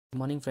Good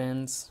morning,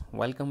 friends.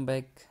 Welcome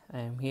back. I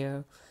am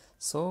here.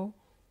 So,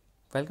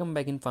 welcome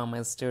back in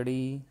Pharma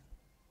study.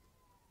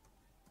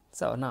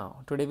 So, now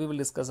today we will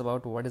discuss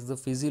about what is the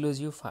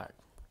physiology of heart.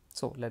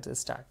 So, let's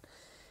start.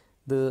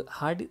 The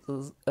heart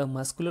is a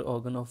muscular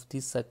organ of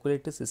the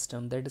circulatory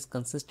system that is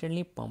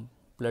consistently pump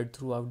blood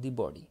throughout the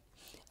body.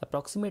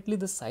 Approximately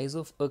the size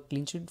of a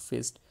clenched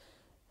fist,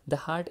 the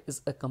heart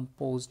is a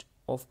composed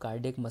of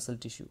cardiac muscle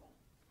tissue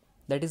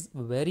that is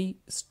very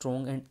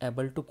strong and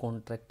able to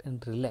contract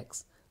and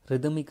relax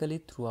rhythmically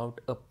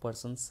throughout a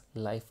person's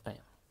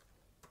lifetime.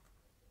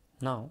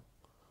 Now,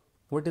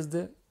 what is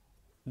the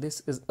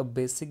this is a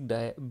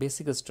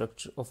basic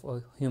structure of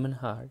a human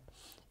heart,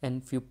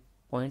 and few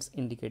points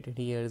indicated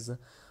here is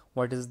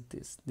what is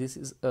this? This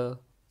is a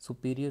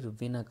superior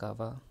vena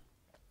cava,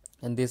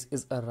 and this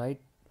is a right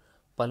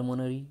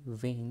pulmonary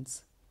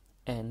veins,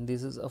 and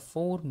this is a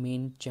four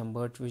main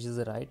chambers, which is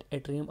the right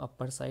atrium,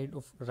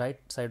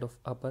 right side of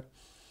upper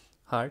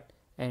heart,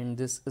 and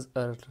this is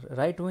a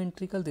right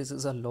ventricle. This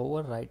is a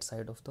lower right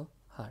side of the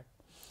heart,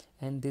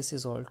 and this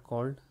is all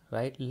called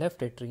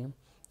left atrium,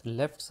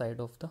 left side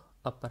of the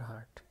upper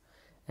heart,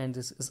 and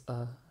this is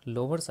a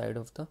lower side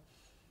of the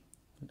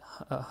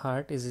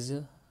heart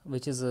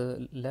which is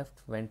a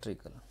left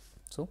ventricle.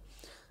 So,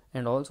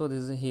 and also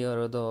this is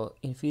here the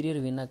inferior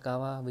vena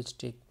cava, which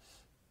take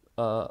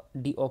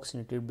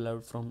deoxygenated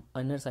blood from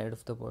inner side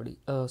of the body,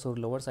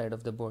 lower side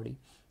of the body.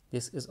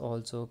 This is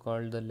also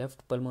called the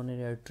left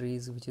pulmonary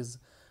arteries, which is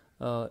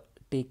uh,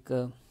 take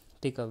uh,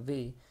 take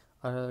away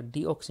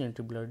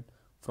deoxygenated blood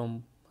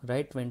from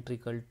right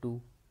ventricle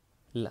to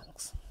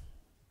lungs.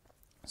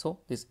 So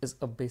this is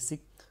a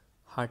basic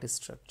heart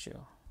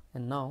structure.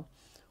 And now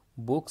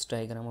Box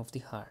diagram of the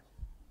heart.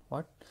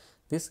 What?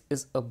 This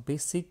is a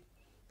basic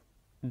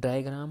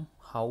diagram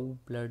how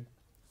blood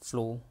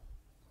flow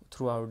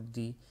throughout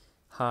the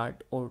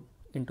heart or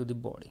into the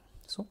body.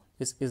 So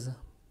this is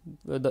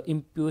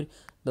the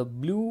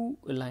blue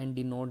line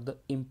denote the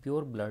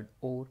impure blood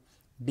or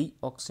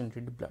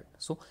deoxygenated blood.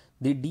 So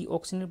the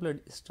deoxygenated blood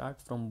start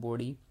from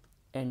body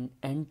and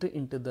enter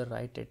into the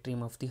right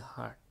atrium of the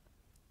heart,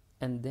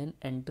 and then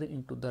enter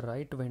into the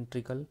right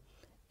ventricle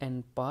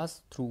and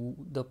pass through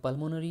the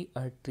pulmonary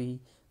artery,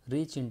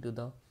 reach into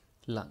the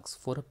lungs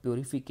for a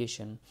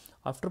purification.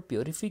 After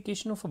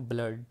purification of a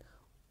blood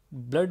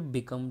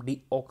become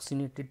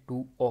deoxygenated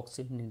to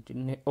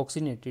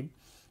oxygenated,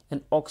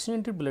 and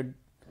oxygenated blood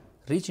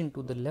reach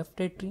into the left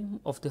atrium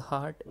of the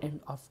heart, and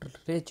after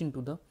reach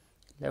into the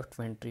left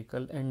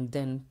ventricle, and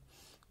then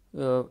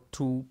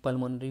through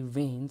pulmonary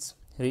veins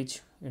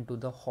reach into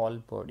the whole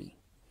body.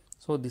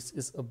 So this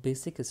is a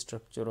basic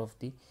structure of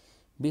the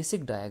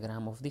basic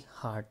diagram of the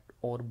heart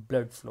or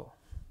blood flow.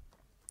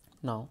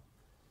 Now,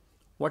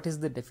 what is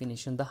the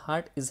definition? The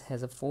heart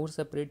has a four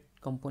separate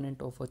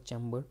component of a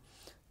chamber.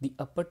 The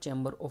upper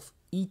chamber of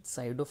each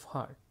side of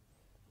heart,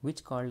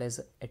 which called as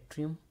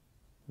atrium,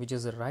 which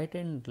is the right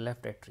and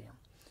left atrium,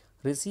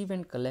 receive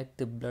and collect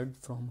the blood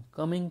from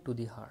coming to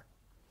the heart,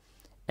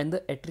 and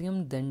the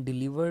atrium then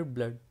deliver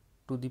blood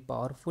to the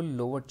powerful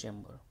lower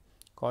chamber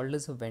called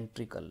as a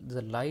ventricle,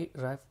 the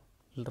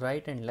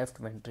right and left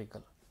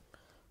ventricle,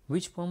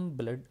 which pump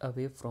blood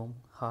away from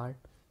heart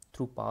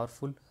through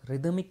powerful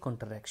rhythmic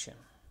contraction.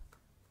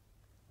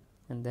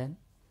 And then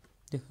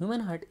the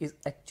human heart is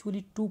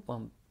actually two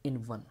pumps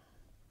in one.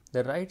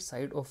 The right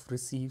side of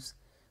receives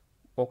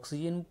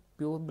oxygen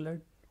pure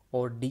blood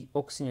or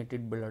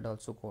deoxygenated blood,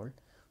 also called,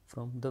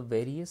 from the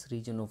various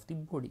region of the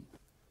body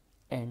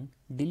and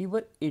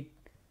deliver it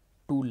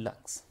to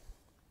lungs.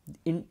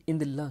 In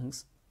the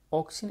lungs,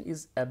 oxygen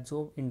is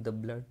absorbed in the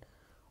blood,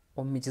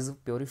 which is a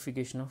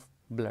purification of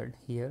blood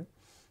here.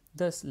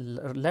 Thus,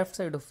 left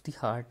side of the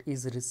heart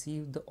is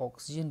receive the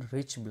oxygen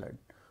rich blood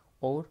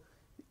or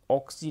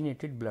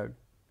oxygenated blood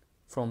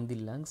from the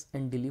lungs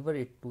and deliver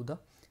it to the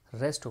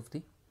rest of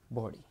the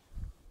body.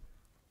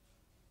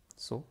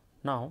 So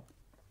now,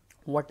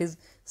 what is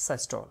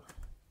systole?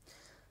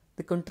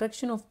 The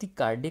contraction of the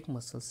cardiac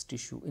muscles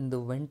tissue in the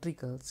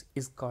ventricles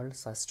is called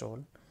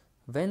systole.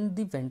 When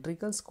the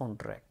ventricles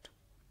contract,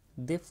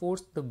 they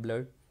force the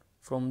blood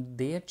from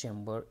their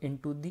chamber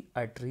into the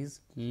arteries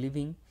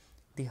leaving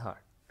the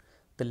heart.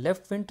 The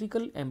left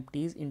ventricle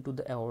empties into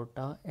the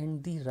aorta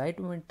and the right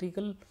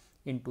ventricle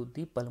into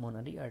the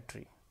pulmonary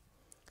artery.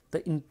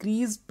 The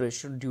increased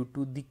pressure due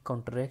to the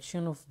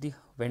contraction of the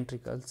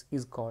ventricles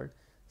is called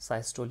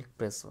systolic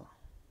pressure.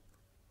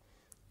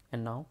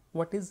 And now,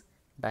 what is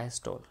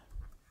diastole?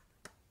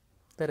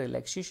 The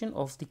relaxation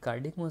of the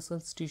cardiac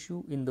muscles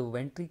tissue in the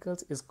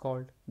ventricles is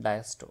called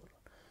diastole.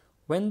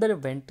 When the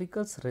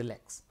ventricles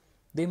relax,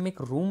 they make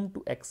room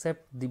to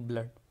accept the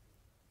blood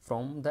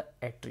from the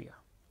atria.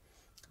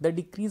 The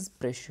decreased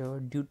pressure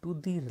due to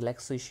the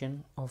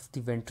relaxation of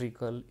the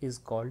ventricle is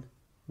called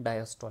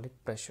diastolic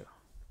pressure.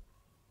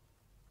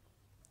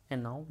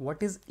 And now,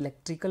 what is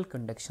electrical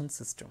conduction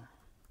system?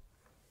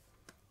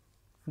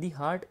 The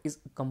heart is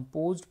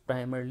composed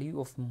primarily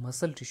of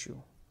muscle tissue.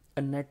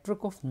 A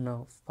network of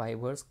nerve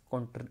fibers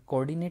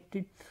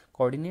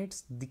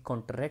coordinates the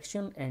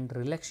contraction and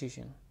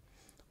relaxation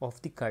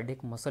of the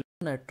cardiac muscle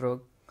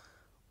network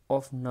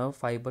of nerve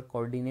fiber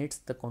coordinates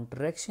the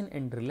contraction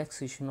and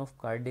relaxation of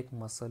cardiac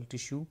muscle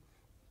tissue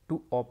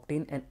to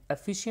obtain an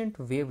efficient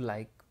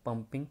wave-like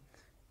pumping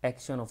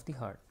action of the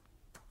heart.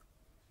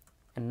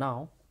 And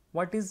now,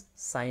 what is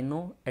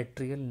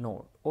sinoatrial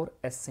node or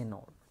SA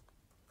node?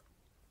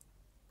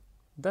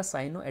 The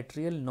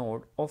sinoatrial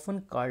node,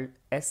 often called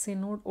SA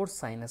node or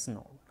sinus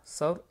node,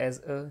 serves as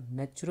a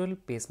natural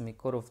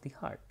pacemaker of the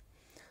heart.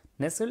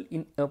 Nestled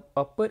in the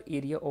upper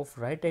area of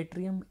right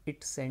atrium,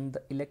 it sends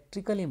the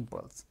electrical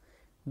impulse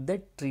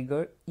that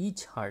triggers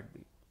each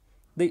heartbeat.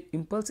 The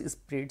impulse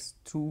spreads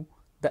through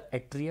the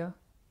atria,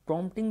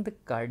 prompting the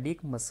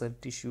cardiac muscle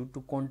tissue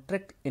to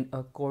contract in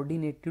a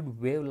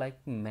coordinated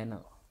wave-like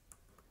manner.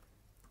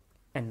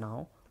 And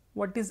now,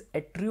 what is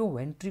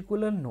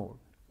atrioventricular node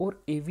or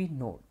AV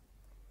node?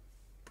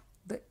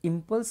 The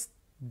impulse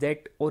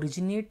that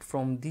originates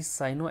from the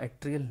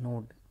sinoatrial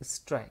node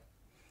strike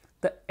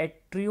the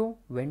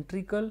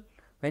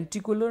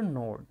atrioventricular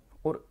node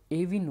or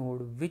AV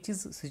node, which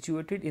is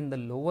situated in the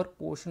lower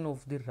portion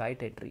of the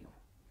right atrium.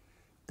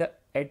 The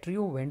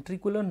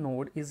atrioventricular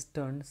node is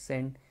turned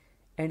send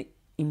an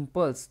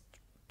impulse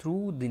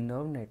through the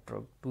nerve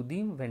network to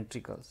the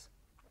ventricles,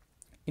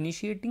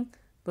 initiating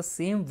the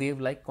same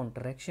wave-like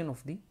contraction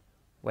of the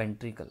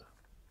ventricle.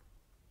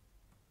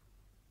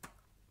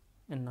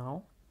 And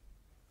now,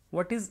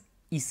 what is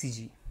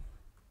ECG?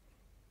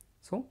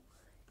 So,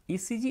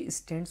 ECG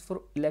stands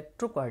for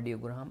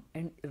electrocardiogram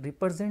and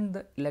represents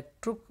the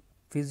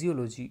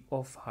electrophysiology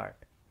of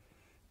heart.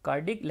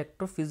 Cardiac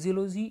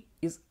electrophysiology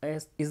is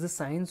the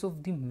science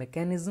of the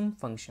mechanism,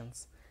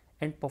 functions,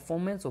 and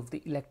performance of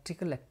the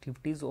electrical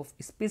activities of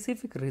a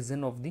specific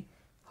region of the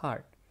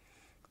heart.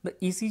 The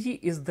ECG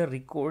is the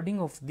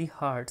recording of the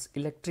heart's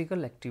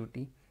electrical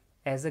activity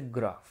as a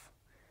graph.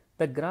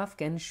 The graph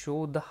can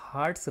show the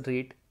heart's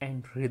rate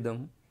and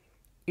rhythm.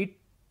 It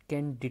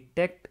can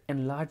detect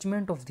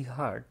enlargement of the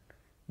heart,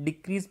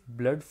 decreased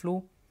blood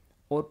flow,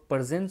 or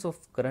presence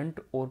of current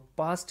or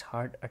past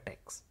heart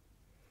attacks.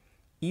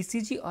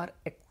 ECG are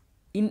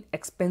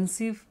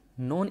inexpensive,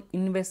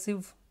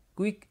 non-invasive,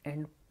 quick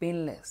and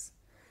painless.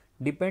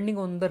 Depending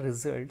on the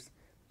results,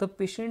 the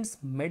patient's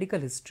medical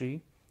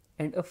history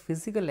and a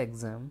physical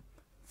exam,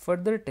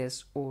 further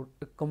tests or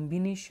a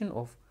combination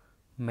of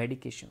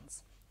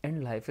medications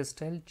and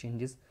lifestyle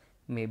changes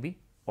may be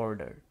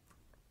ordered.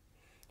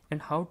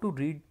 And how to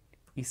read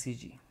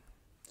ECG?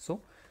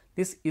 So,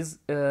 this is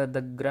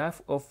the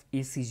graph of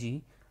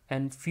ECG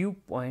and few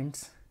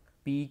points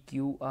P,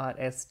 Q, R,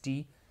 S,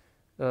 T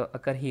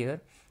occur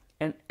here,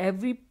 and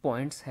every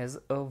point has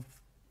a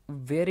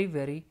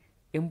very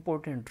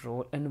important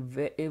role and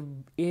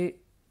a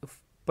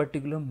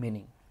particular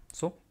meaning.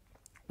 So,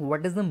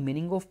 what is the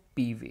meaning of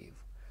P wave?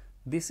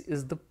 This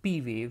is the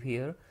P wave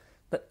here.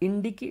 That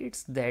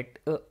indicates that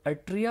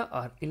atria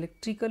are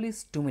electrically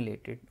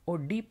stimulated or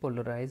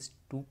depolarized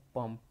to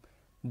pump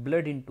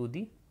blood into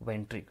the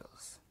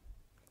ventricles.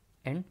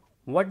 And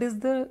what is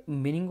the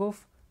meaning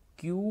of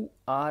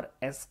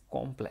QRS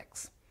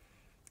complex?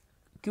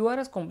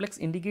 QRS complex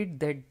indicates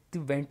that the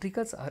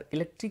ventricles are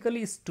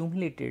electrically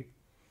stimulated,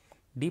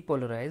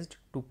 depolarized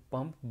to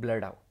pump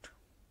blood out.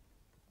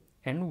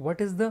 And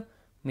what is the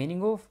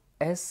meaning of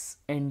S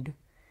and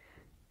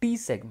T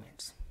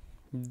segments?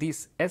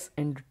 This S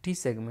and T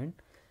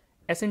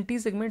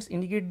segments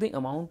indicate the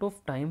amount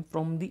of time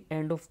from the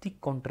end of the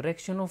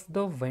contraction of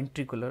the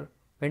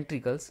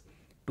ventricles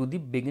to the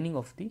beginning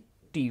of the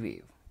T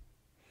wave.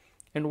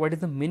 And what is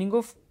the meaning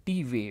of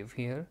T wave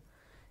here?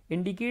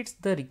 Indicates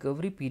the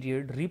recovery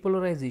period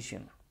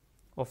repolarization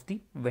of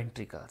the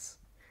ventricles.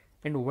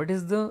 And what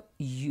is the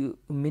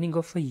meaning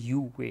of a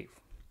U wave?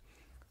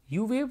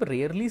 U wave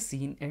rarely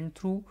seen and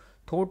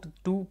thought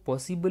to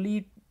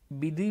possibly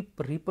be the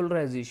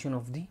repolarization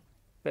of the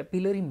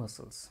papillary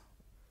muscles.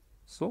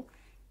 So,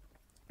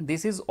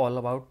 this is all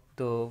about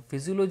the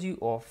physiology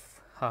of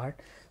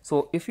heart.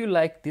 So, if you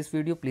like this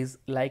video, please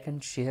like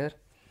and share,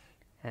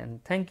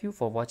 and thank you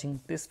for watching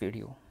this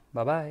video.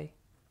 Bye bye.